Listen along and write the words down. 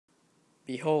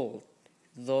Behold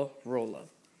the roll-up.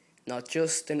 Not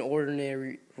just an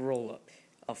ordinary roll-up,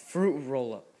 a fruit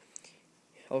roll-up.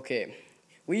 Okay,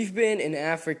 we've been in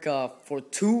Africa for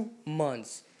 2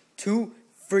 months. 2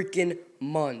 freaking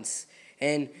months.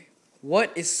 And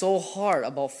what is so hard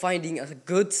about finding a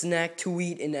good snack to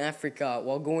eat in Africa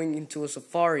while going into a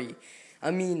safari?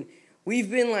 I mean, we've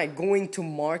been like going to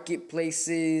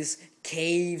marketplaces,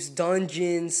 caves,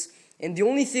 dungeons, and the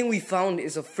only thing we found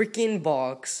is a freaking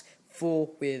box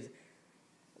full with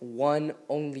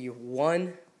only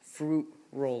one fruit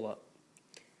roll-up.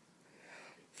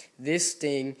 This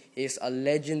thing is a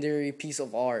legendary piece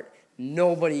of art.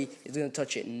 Nobody is gonna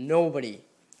touch it. Nobody.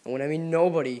 And when I mean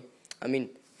nobody, I mean,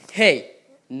 hey,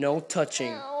 no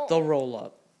touching the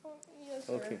roll-up. Yes,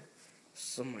 okay.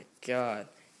 So my God,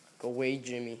 go away,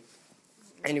 Jimmy.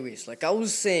 Anyways, like I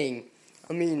was saying,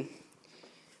 I mean,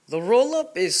 the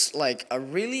roll-up is like a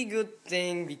really good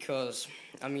thing because,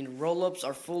 I mean, roll-ups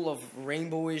are full of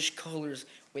rainbowish colors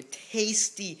with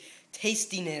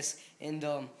tastiness, and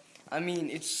I mean,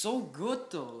 it's so good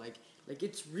though. Like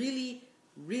it's really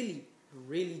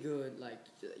good. Like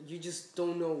you just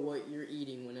don't know what you're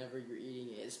eating whenever you're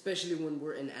eating it, especially when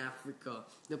we're in Africa,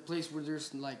 the place where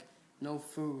there's like no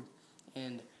food,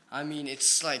 and I mean,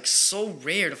 it's like so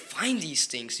rare to find these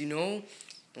things, you know?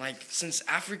 Like, since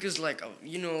Africa's like a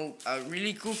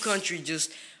really cool country,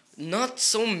 just not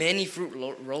so many fruit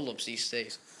roll-ups these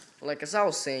days. Like, as I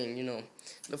was saying,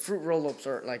 the fruit roll-ups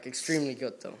are like extremely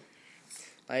good though.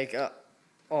 Like,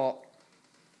 oh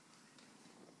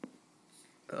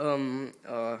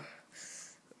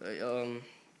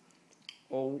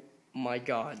my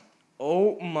God.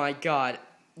 Oh my God.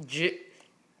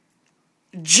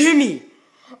 Jimmy!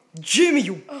 Jimmy,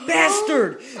 you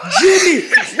bastard! Jimmy!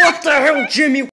 What the hell, Jimmy?